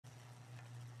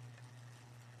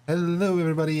Hello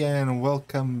everybody and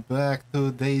welcome back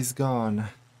to Days Gone.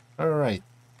 Alright,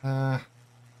 I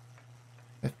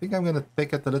think I'm gonna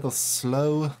take it a little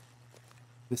slow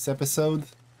this episode,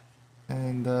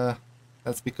 and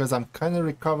that's because I'm kind of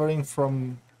recovering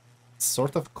from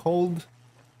sort of cold,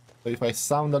 so if I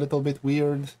sound a little bit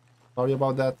weird, sorry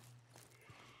about that.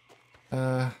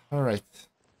 Alright,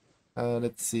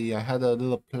 let's see, I had a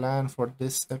little plan for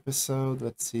this episode,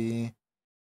 let's see.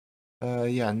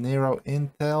 Yeah, narrow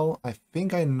intel. I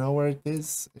think I know where it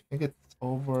is. I think it's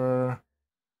over.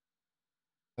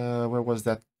 Where was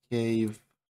that cave?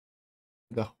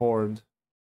 The horde.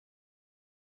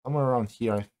 Somewhere around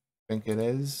here, I think it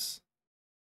is.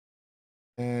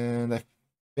 And I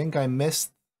think I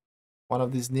missed one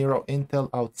of these narrow intel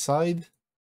outside.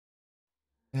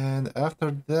 And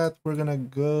after that, we're gonna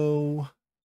go.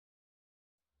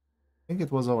 I think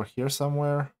it was over here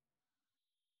somewhere.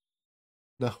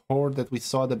 The horde that we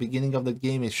saw at the beginning of the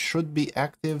game, it should be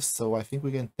active, so I think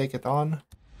we can take it on.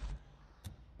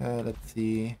 Let's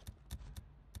see.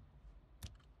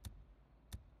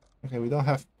 Okay, we don't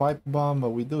have pipe bomb,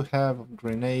 but we do have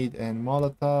grenade and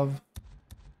Molotov.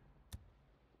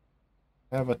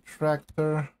 Have a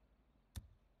tractor.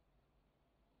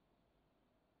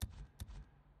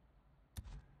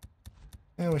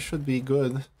 Yeah, we should be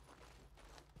good.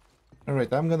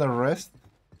 Alright, I'm gonna rest.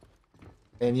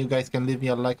 And you guys can leave me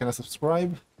a like and a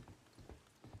subscribe.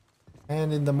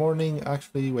 And in the morning,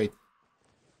 actually, wait.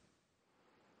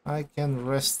 I can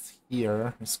rest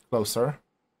here. It's closer.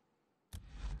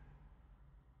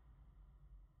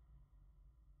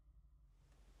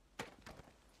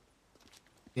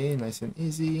 Okay, nice and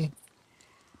easy.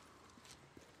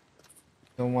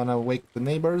 Don't want to wake the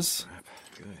neighbors.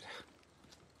 Good.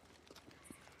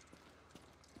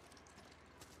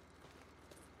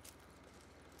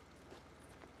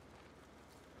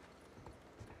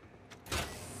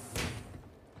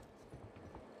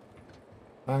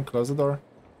 And close the door.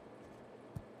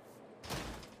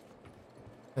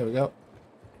 There we go.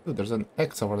 Ooh, there's an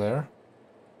X over there.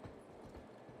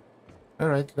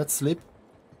 Alright, let's sleep.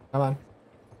 Come on.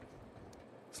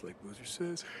 It's like Boozer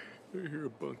says, I hear a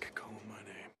bunk calling my name.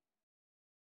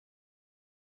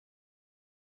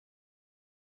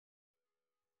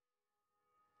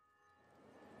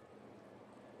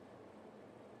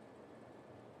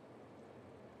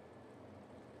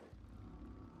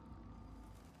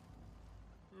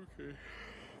 Okay,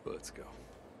 let's go.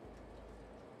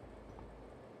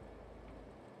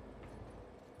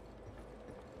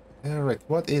 Alright,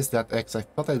 what is that X? I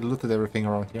thought I looted everything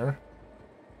around here.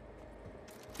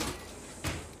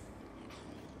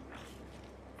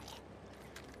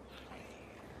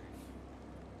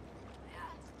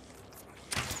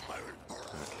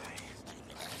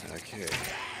 Okay.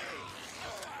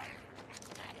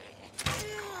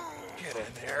 Get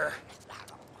in there.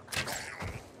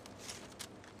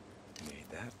 Need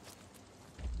that.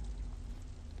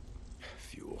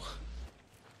 Fuel.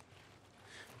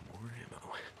 More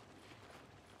ammo.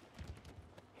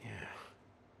 Yeah.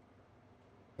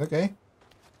 Okay.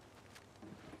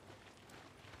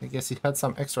 I guess he had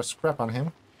some extra scrap on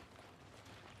him.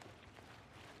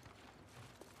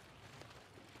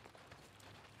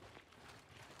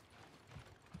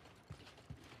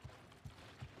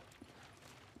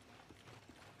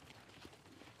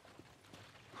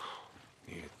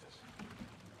 Need this.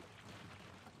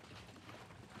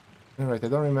 Alright, I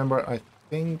don't remember. I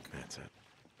think That's it.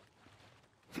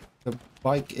 the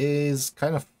bike is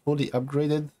kind of fully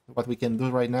upgraded, what we can do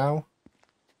right now.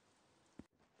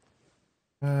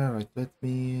 Alright, let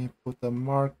me put a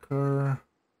marker. I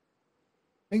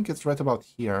think it's right about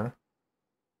here.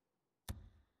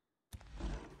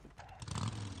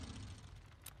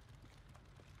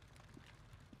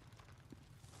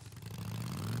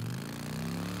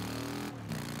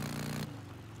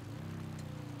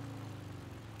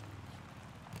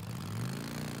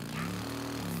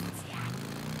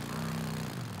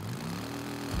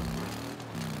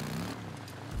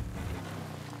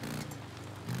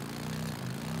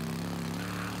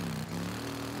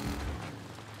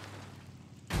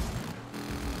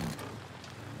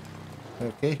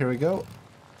 Okay, here we go.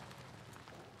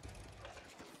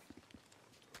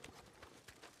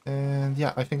 And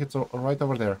yeah, I think it's right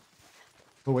over there.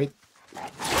 Oh, wait.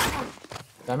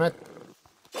 Damn it.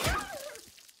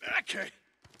 Okay.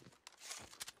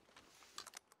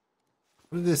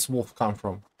 Where did this wolf come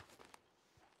from?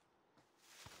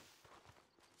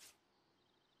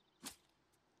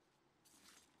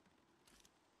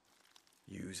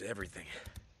 Use everything.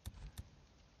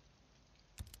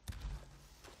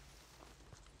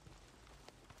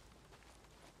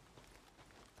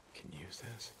 Can use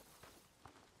this.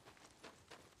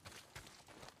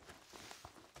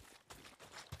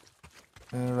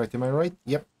 Right, am I right?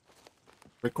 Yep.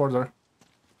 Recorder.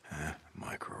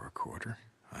 Micro recorder,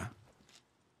 huh?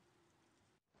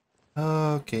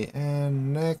 Okay,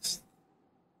 and next,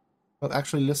 we'll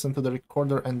actually listen to the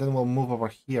recorder and then we'll move over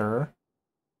here.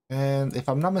 And if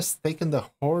I'm not mistaken, the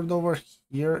horde over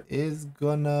here is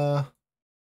gonna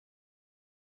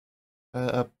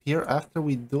appear after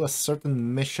we do a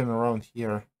certain mission around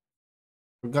here.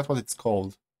 Forgot what it's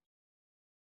called.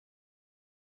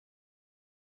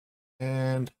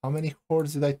 And how many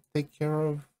hordes did I take care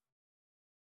of?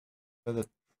 The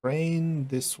train,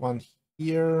 this one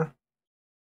here.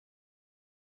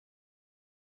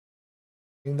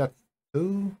 I think that's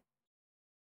 2.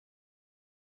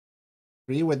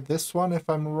 3 with this one, if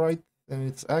I'm right, and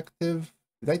it's active.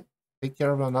 Did I take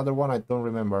care of another one? I don't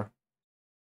remember.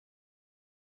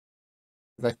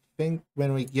 I think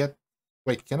when we get...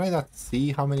 Wait, can I not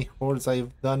see how many hordes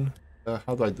I've done?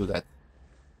 How do I do that?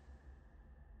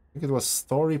 I think it was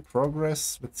story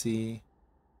progress. Let's see.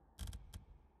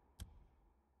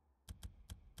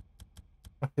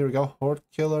 Here we go. Horde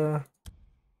killer.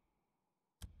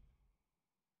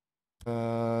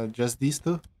 Just these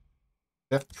two.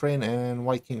 Death Train and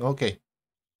Viking. Okay.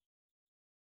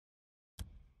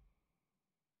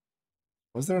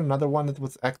 Was there another one that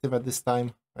was active at this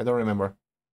time? I don't remember.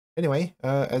 Anyway,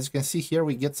 as you can see here,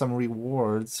 we get some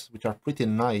rewards, which are pretty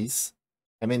nice.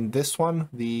 I mean, this one,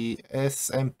 the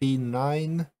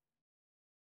SMP9,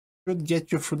 should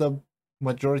get you through the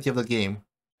majority of the game.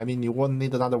 I mean, you won't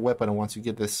need another weapon once you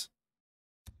get this.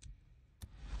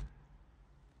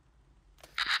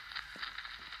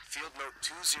 Field note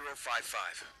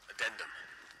 2055, addendum.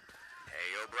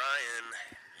 Hey, O'Brien,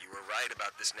 you were right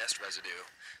about this nest residue,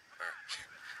 or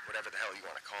whatever the hell you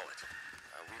want to call it.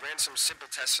 We ran some simple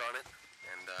tests on it,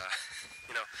 and,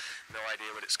 you know, no idea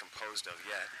what it's composed of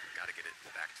yet. Gotta get it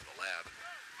back to the lab.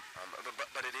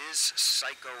 But it is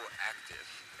psychoactive,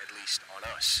 at least on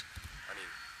us. I mean,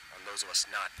 on those of us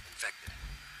not infected.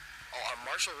 Oh,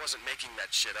 Marshall wasn't making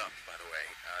that shit up, by the way.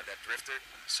 That drifter,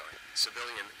 sorry,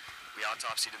 civilian we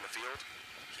autopsied in the field,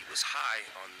 he was high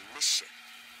on this shit.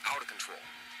 Out of control.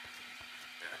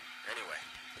 Yeah. Anyway,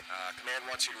 Command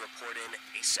wants you to report in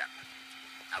ASAP.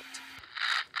 Out.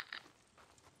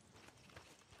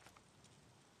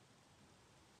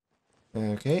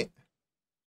 Okay.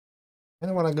 I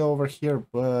don't want to go over here,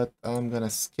 but I'm gonna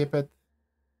skip it.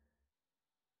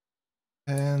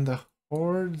 And the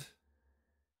horde...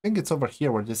 I think it's over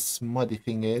here where this muddy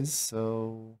thing is,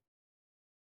 so...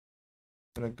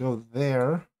 I'm gonna go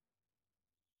there.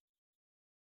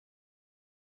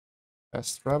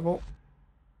 Fast travel.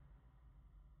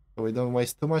 So we don't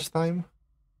waste too much time.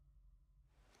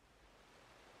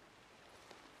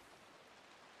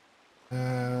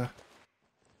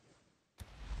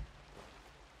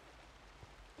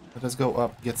 Let us go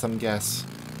up, get some gas.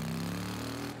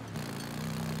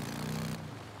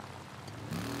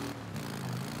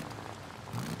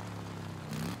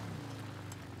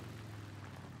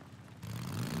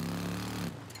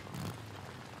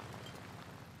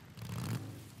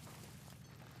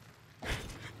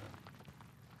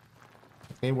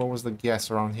 Okay, what was the gas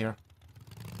around here?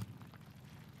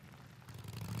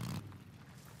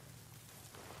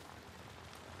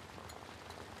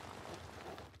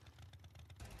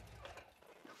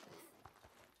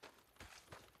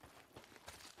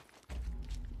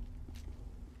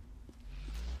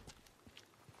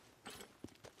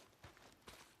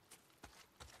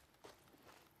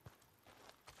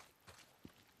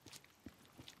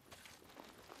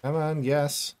 Come on,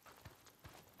 gas.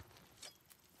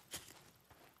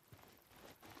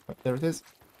 Oh, there it is.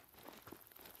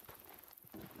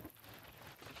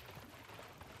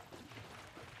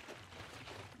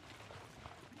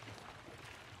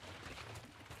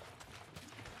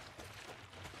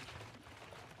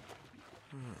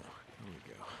 Oh, here we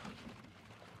go.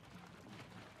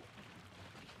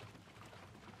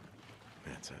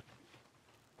 That's it.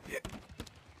 Yeah.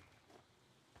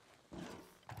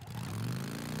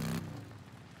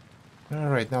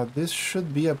 Alright, now this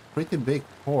should be a pretty big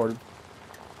horde,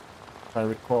 if I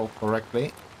recall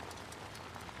correctly.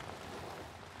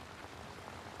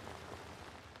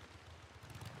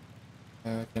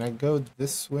 Can I go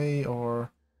this way, or...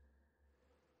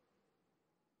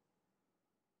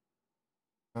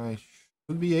 I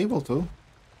should be able to.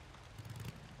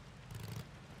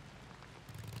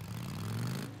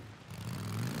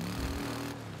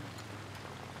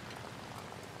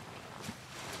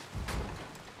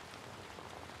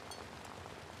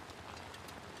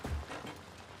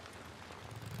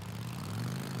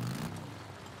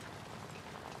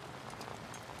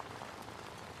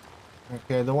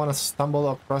 Okay, I don't want to stumble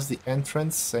across the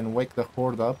entrance and wake the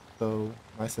horde up. so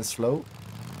nice and slow.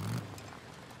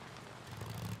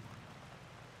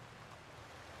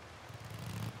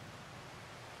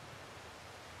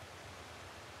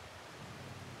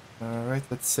 Alright,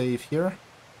 let's save here.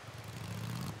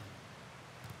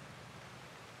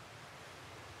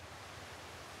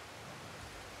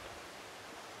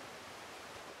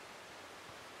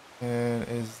 And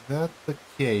is that the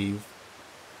cave?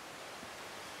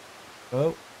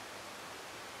 Oh.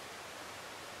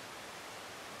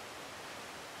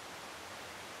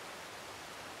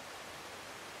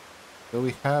 Do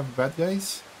we have bad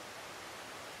guys?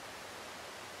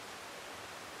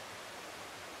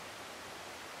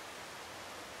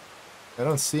 I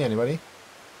don't see anybody.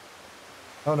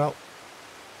 Oh no.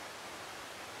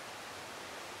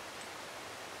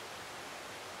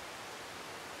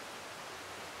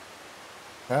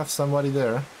 I have somebody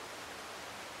there.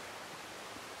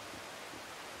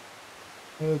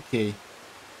 Okay.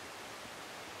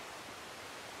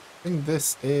 I think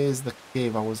this is the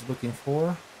cave I was looking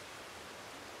for.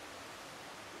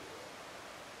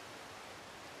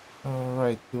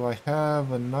 Alright, do I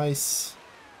have a nice...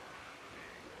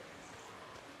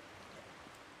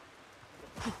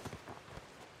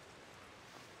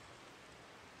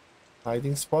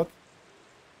 hiding spot?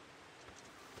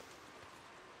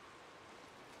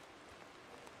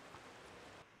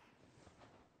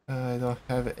 I don't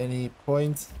have any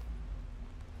points.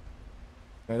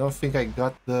 I don't think I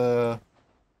got the...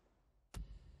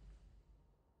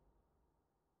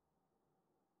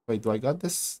 Wait, do I got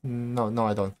this? No, no,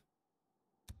 I don't.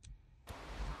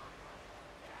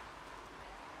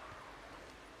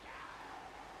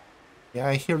 Yeah,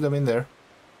 I hear them in there.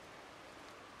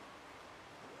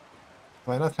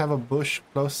 Why not have a bush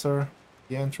closer to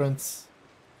the entrance?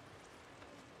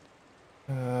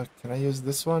 Can I use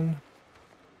this one?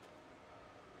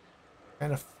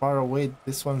 Kind of far away.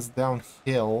 This one's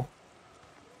downhill.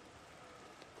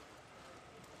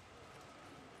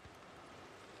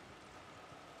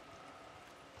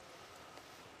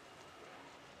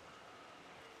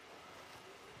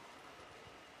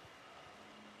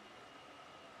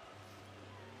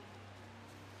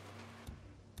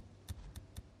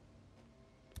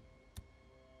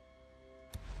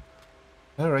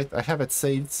 Alright, I have it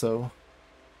saved, so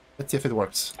let's see if it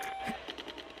works.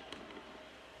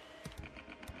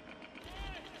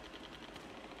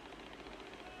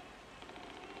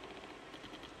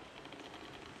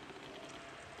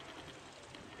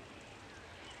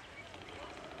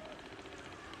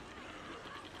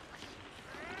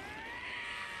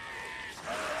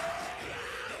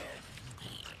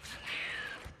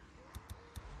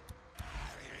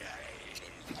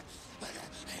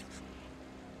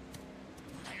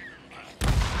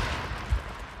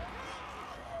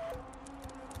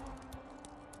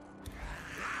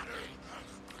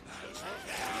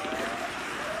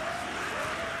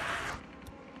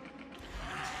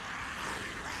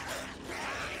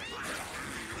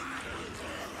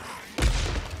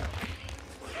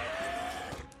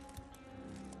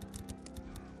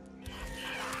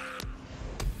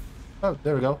 Oh,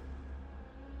 there we go.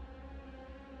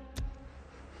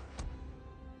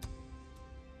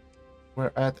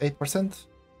 We're at 8%.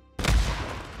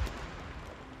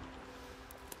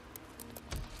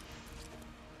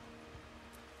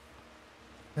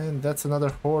 And that's another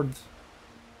horde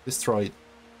destroyed.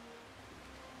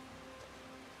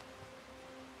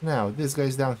 Now, this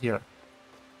guy's down here.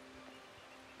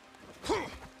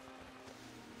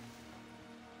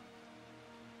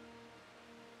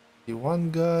 The one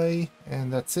guy,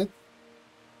 and that's it.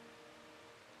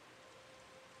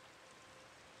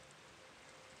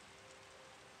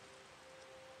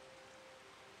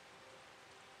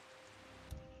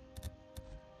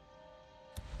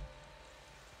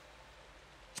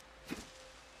 I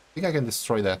think I can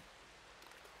destroy that.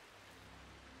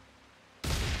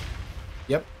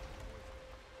 Yep.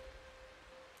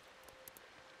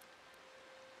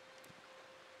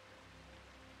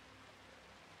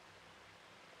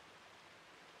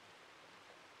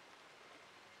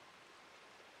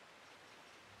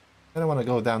 I don't want to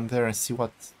go down there and see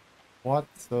what,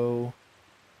 so...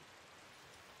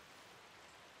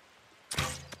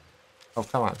 Oh,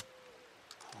 come on.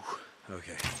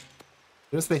 Okay.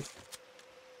 Seriously?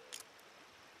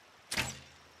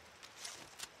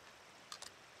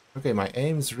 Okay, my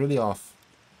aim's really off.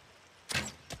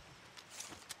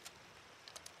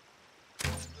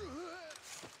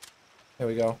 There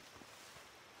we go.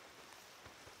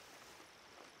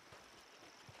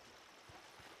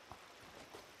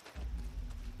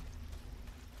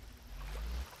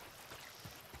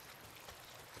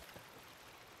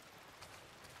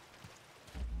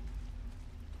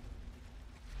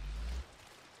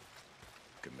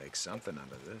 make something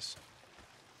out of this.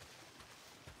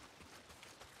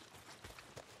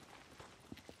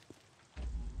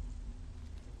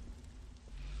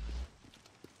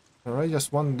 Alright,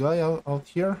 just one guy out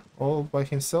here, all by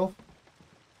himself.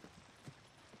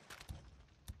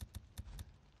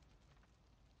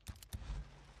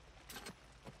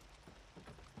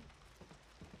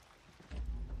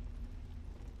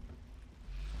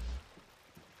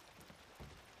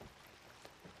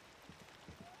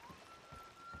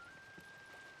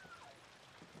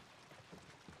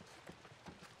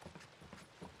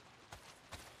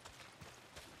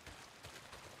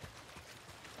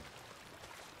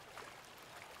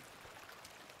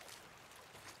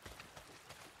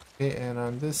 Okay, and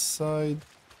on this side,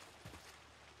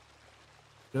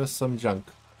 just some junk.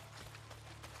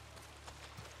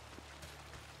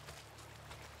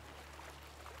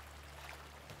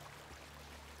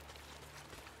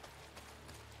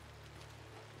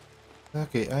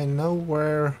 Okay, I know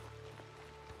where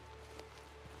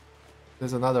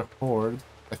there's another horde.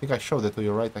 I think I showed it to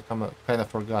you, right? I kind of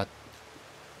forgot.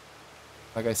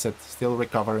 Like I said, still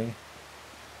recovering.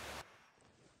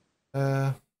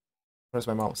 Where's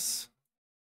my mouse?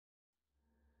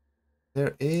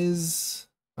 There is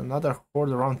another horde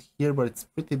around here, but it's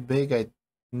pretty big. I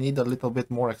need a little bit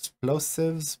more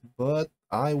explosives, but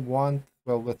I want...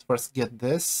 Well, let's first get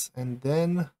this, and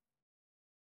then...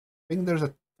 I think there's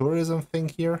a tourism thing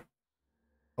here.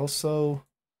 Also...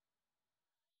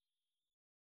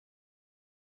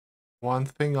 one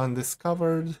thing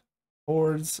undiscovered,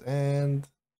 hordes, and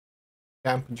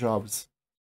camp jobs.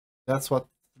 That's what's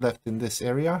left in this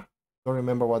area. Don't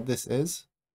remember what this is.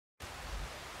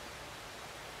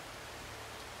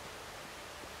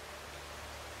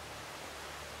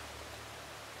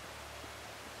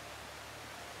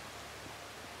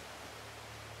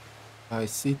 I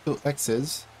see 2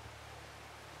 X's.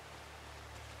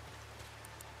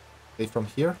 Are they from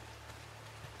here?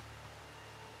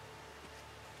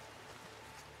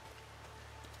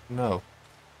 No.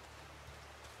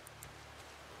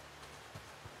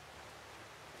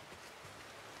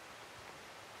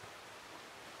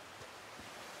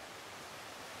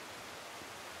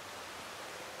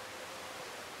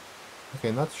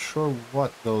 Okay, not sure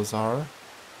what those are.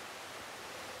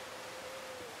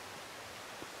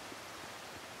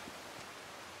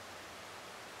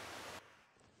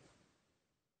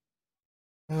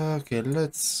 Okay,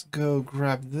 let's go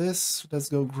grab this. Let's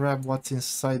go grab what's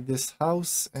inside this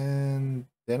house, and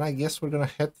then I guess we're gonna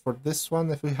head for this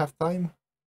one if we have time.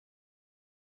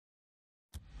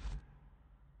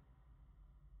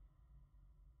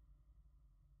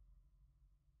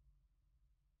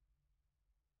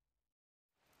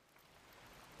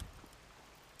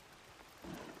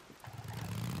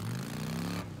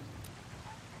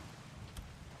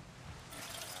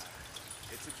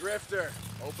 It's a drifter.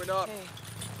 Open up. Hey,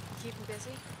 keep him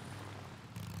busy?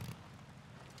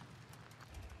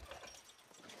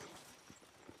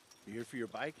 You here for your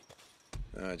bike?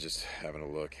 Just having a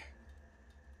look.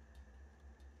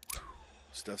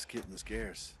 Stuff's getting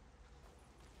scarce.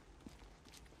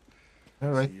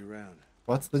 Alright, See you around.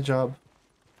 what's the job?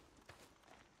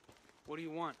 What do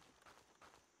you want?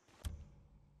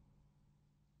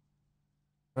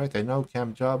 Right, I know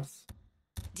camp jobs.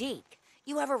 Deke,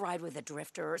 you ever ride with a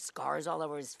drifter, scars all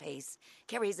over his face,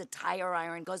 carries a tire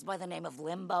iron, goes by the name of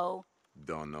Limbo?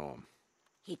 Don't know him.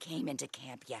 He came into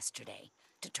camp yesterday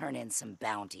to turn in some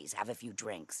bounties, have a few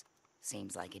drinks.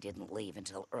 Seems like he didn't leave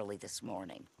until early this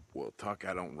morning. Well, Tuck,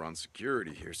 I don't run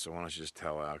security here, so why don't you just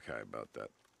tell Alki about that?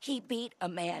 He beat a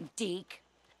man, Deke,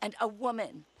 and a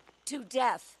woman to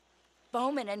death.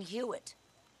 Bowman and Hewitt.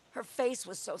 Her face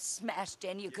was so smashed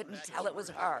in you couldn't tell it was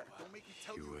her.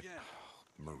 Hewitt.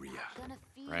 Maria. Gonna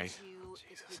feed Right? you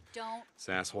if you don't. This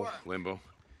asshole, Limbo.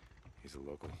 He's a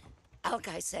local.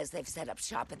 Alki says they've set up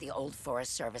shop at the old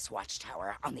Forest Service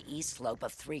watchtower on the east slope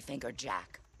of Three Finger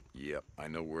Jack. Yep, I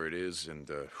know where it is, and,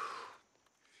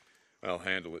 I'll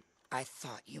handle it. I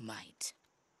thought you might.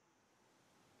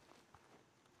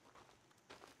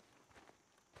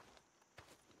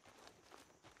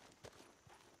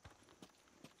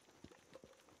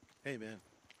 Hey, man.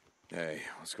 Hey,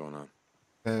 what's going on?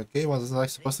 Okay, was I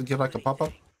supposed to give like a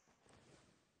pop-up?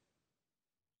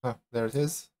 Oh, there it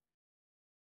is.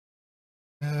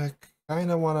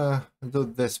 Kinda wanna do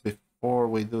this before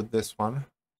we do this one.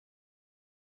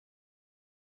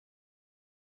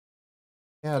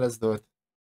 Yeah, let's do it.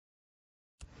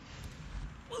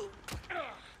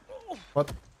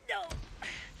 What? No.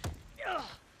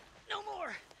 No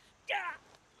more.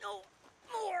 No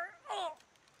more. Oh.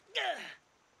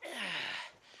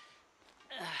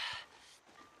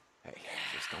 Hey,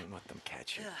 just don't let them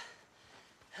catch you.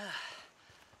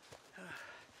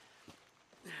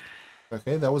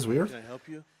 Okay, that was weird. Can I help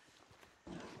you?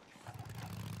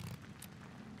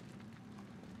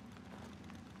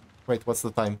 Wait, what's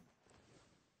the time?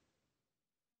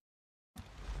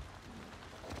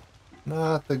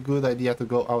 Not a good idea to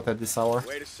go out at this hour.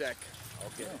 Wait a sec. I'll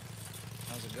get it.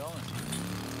 How's it going?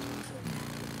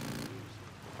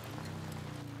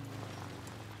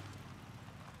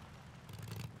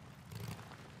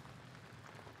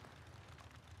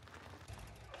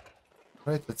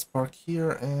 Right, let's park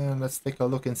here and let's take a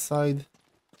look inside.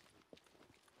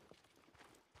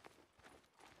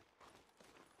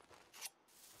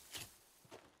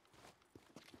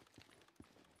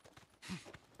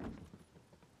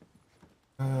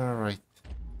 Alright.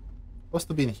 Supposed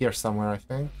to be in here somewhere, I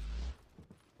think.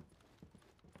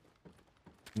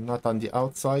 Not on the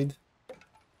outside.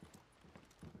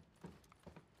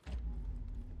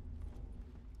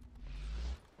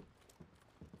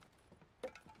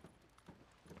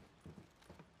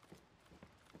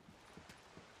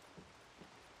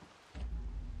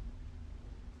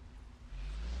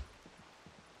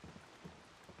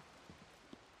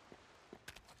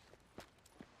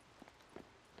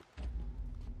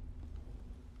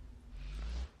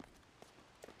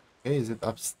 Okay, is it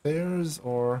upstairs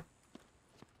or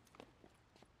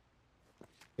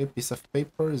a piece of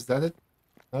paper? Is that it?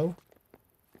 No?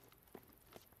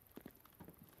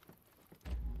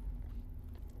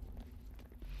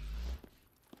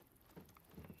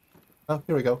 Oh,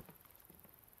 here we go.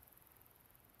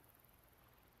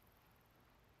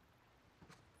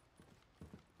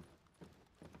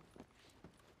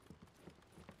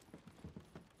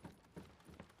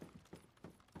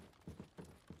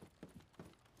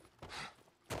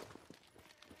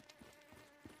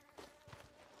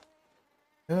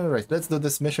 Alright, let's do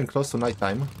this mission close to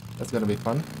nighttime. That's gonna be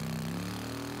fun.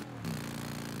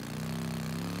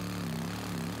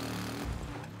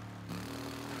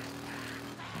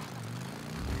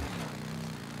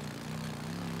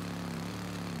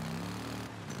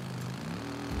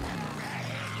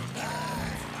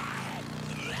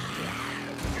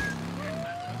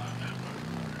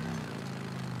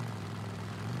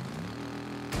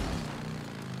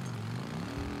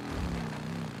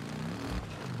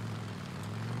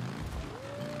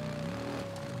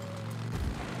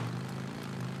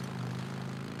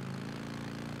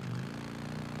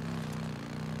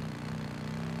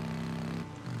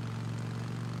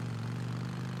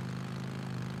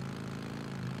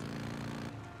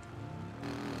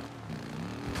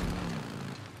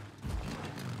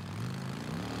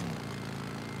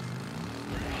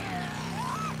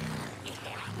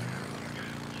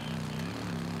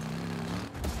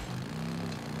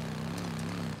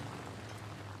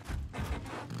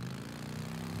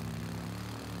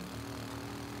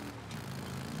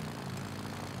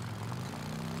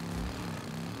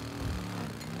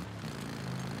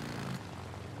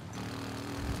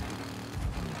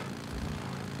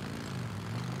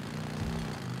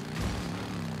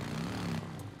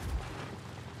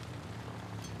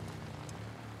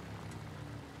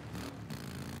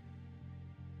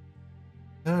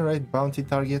 Alright, bounty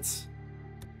targets.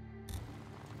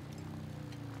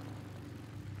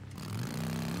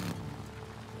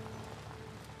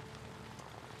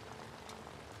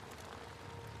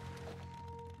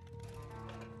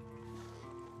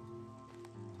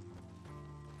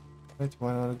 Right,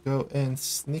 wanna go in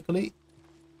sneakily.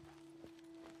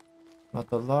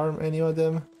 Not alarm any of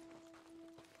them.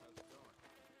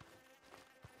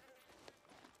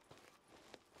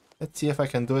 Let's see if I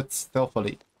can do it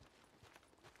stealthily.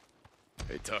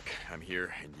 Hey, Tuck, I'm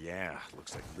here, and yeah,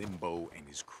 looks like Limbo and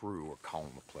his crew are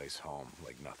calling the place home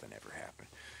like nothing ever happened.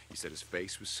 He said his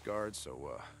face was scarred,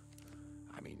 so,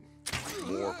 I mean,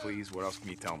 more, please? What else can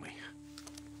you tell me?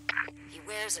 He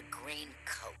wears a green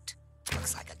coat.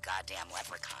 Looks like a goddamn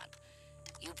leprechaun.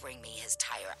 You bring me his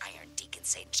tire iron, Deacon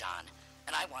St. John,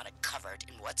 and I want it covered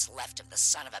in what's left of the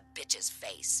son of a bitch's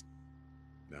face.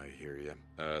 I hear you.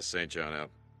 St. John out.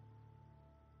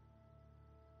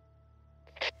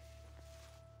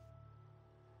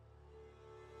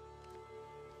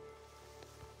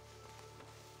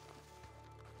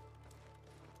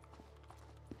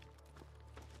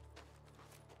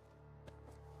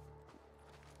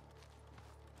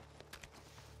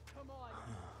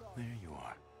 There you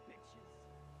are.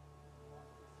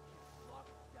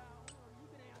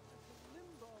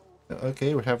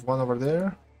 Okay, we have one over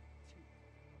there.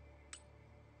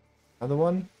 Another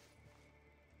one.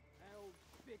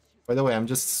 By the way, I'm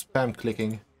just spam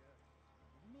clicking.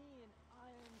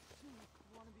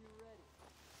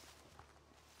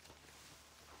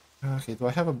 Okay, do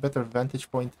I have a better vantage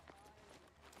point?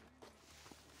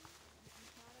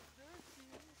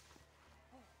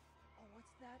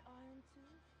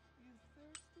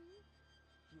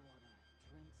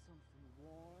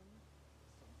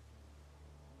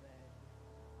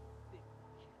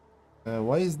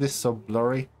 Why is this so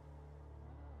blurry?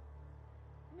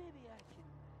 Maybe I can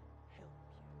help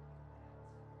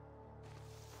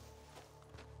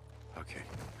you. Okay.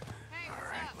 All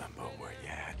right, Limbo, where you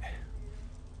at?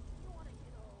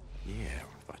 Yeah,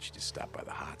 thought you just stopped by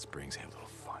the hot springs, have a little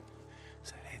fun.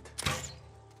 Is that it?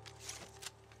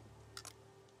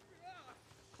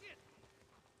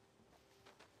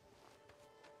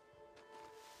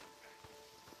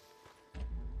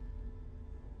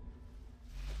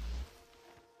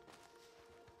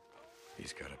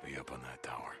 He's gotta be up on that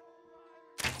tower.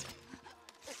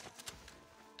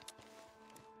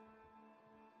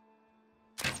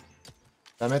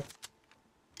 Damn it.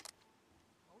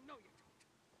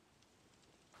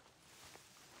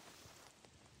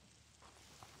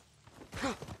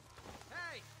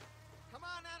 Hey! Come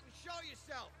on out and show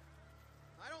yourself!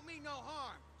 I don't mean no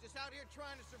harm. Just out here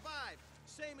trying to survive.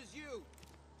 Same as you.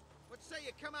 What say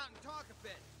you come out and talk a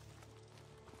bit?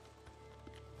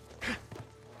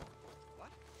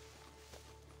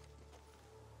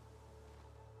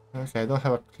 Okay, I don't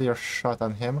have a clear shot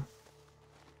on him.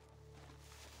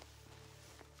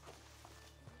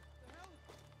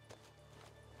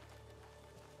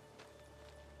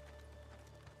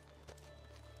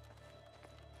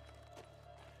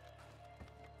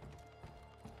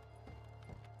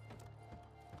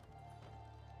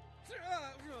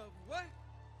 What?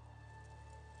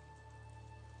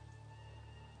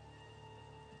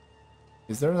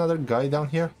 Is there another guy down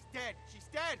here? She's dead. She's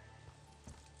dead.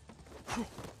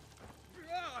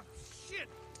 Shit!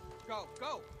 Go,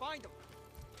 go, find them.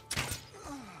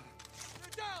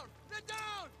 They're down. They're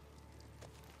down.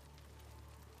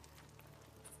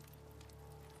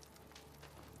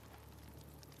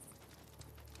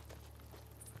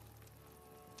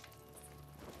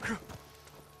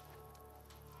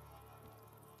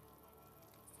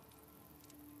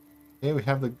 Okay, we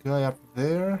have the guy up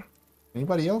there.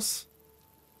 Anybody else?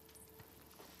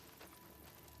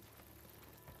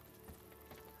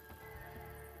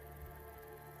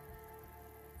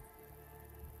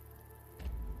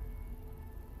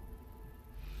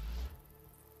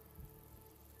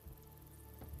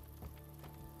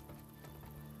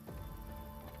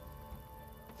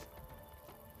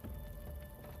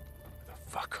 Where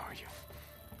the fuck are you?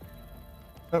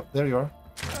 Oh, there you are.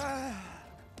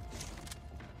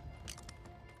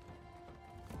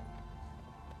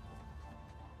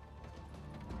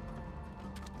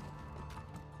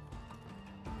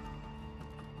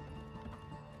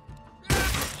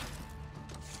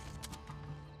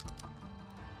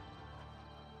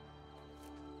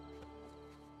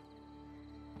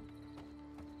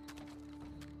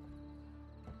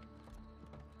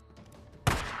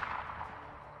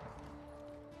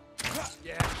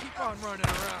 Yeah, keep on running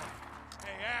around.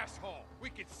 Hey, asshole,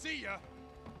 we can see ya.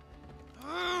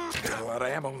 Got a lot of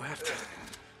ammo left.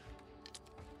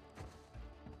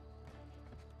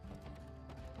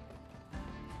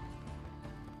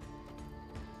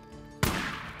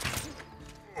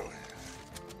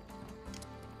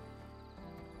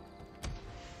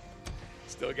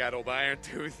 Still got old iron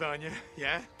tooth on you,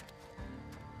 yeah?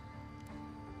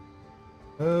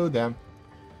 Oh, damn.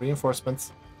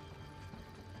 Reinforcements.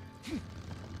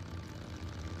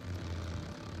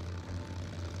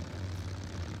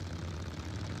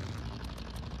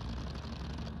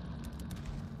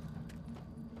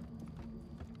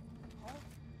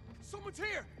 Someone's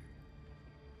here.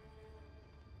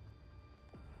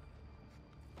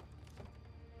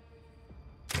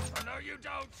 Oh, no, you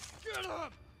don't. Get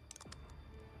up.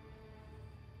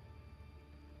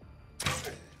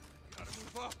 Gotta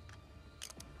move up.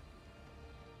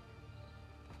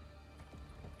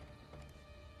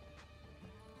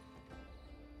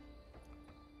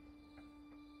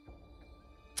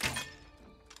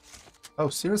 Oh,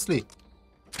 seriously?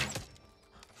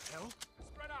 Hell?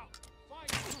 Spread out. Find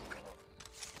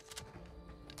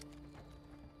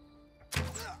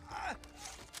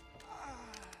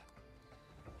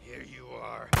Here you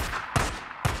are.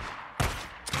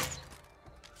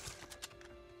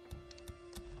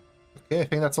 Okay, I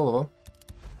think that's all of them.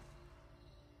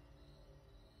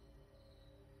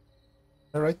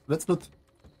 Alright, let's loot.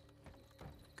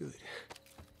 Good.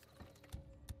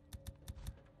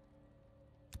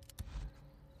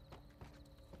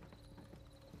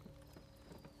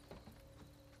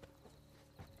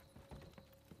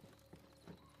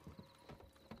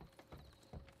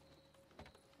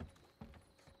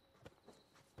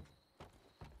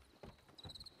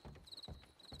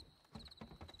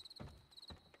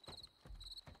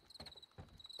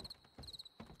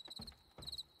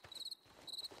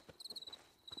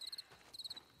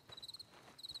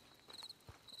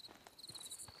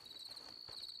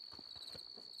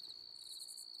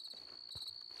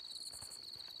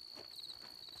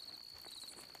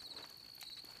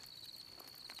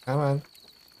 Come on.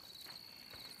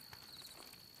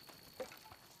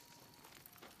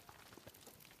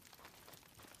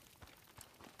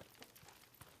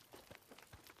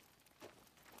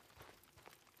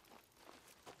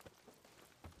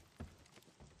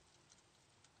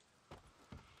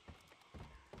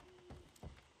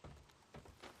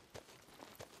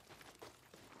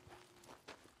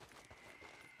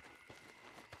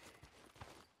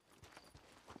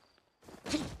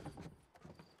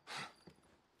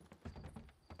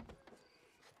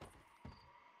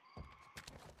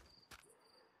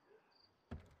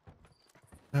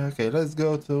 Okay, let's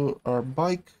go to our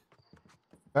bike.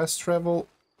 Fast travel.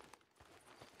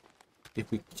 If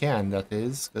we can, that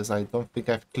is, because I don't think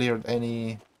I've cleared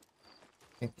any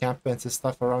encampments and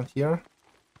stuff around here.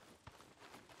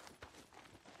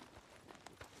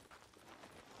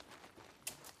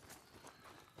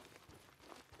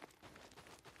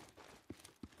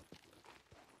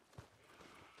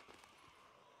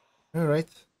 Alright.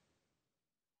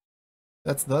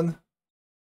 That's done.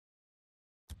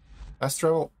 Fast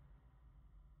travel.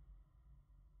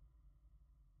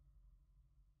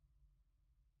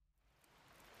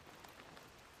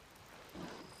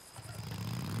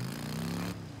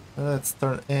 Let's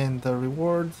turn in the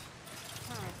reward.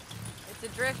 It's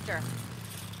a drifter.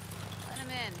 Let him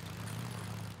in.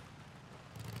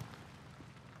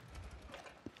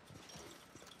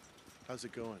 How's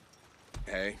it going?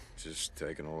 Hey, just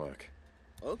taking a look.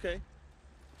 Okay.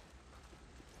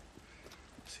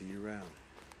 See you around.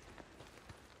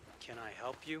 Can I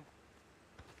help you?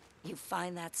 You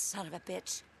find that son of a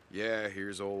bitch? Yeah,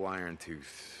 here's old Iron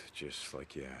Tooth, just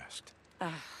like you asked.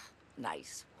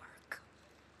 Nice work.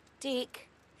 Deke,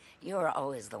 you're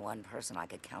always the one person I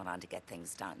could count on to get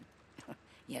things done.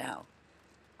 You know,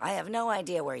 I have no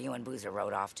idea where you and Boozer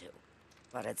rode off to,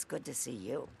 but it's good to see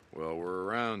you. Well, we're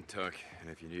around, Tuck, and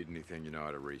if you need anything, you know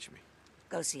how to reach me.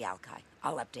 Go see Alki.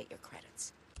 I'll update your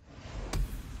credits.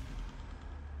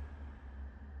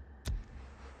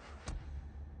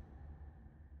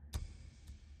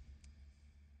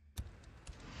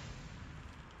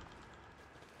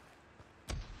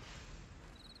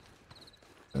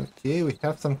 Okay, we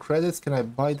have some credits. Can I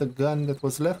buy the gun that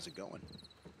was left? How's it going?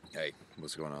 Hey,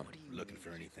 what's going on? Looking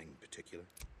for anything particular?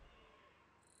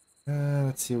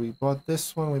 Let's see, we bought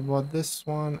this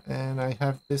one, and I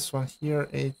have this one here,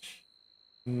 H.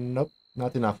 Nope,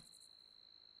 not enough.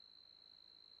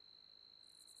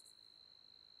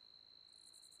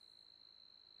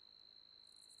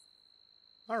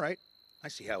 All right, I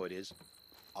see how it is.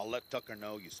 I'll let Tucker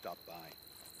know you stopped by.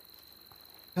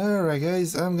 Alright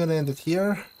guys, I'm gonna end it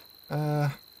here.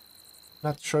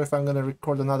 Not sure if I'm gonna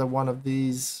record another one of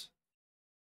these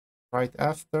right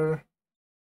after.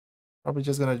 Probably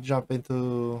just gonna jump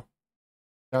into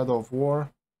Shadow of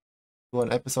War, do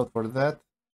an episode for that.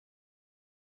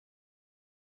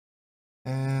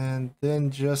 And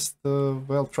then just,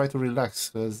 well, try to relax,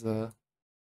 because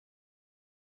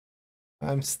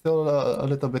I'm still a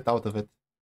little bit out of it.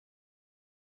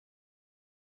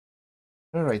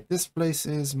 Alright, this place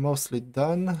is mostly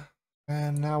done.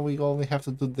 And now we only have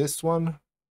to do this one.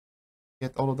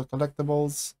 Get all of the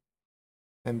collectibles.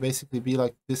 And basically be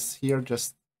like this here,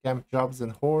 just camp jobs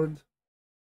and horde.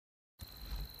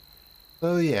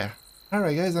 So yeah.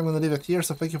 Alright guys, I'm gonna leave it here.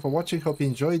 So thank you for watching. Hope you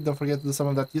enjoyed. Don't forget to do some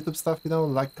of that YouTube stuff, you know.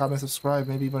 Like, comment, subscribe,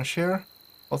 maybe even share.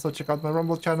 Also check out my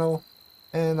Rumble channel.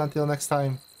 And until next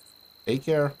time, take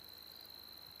care.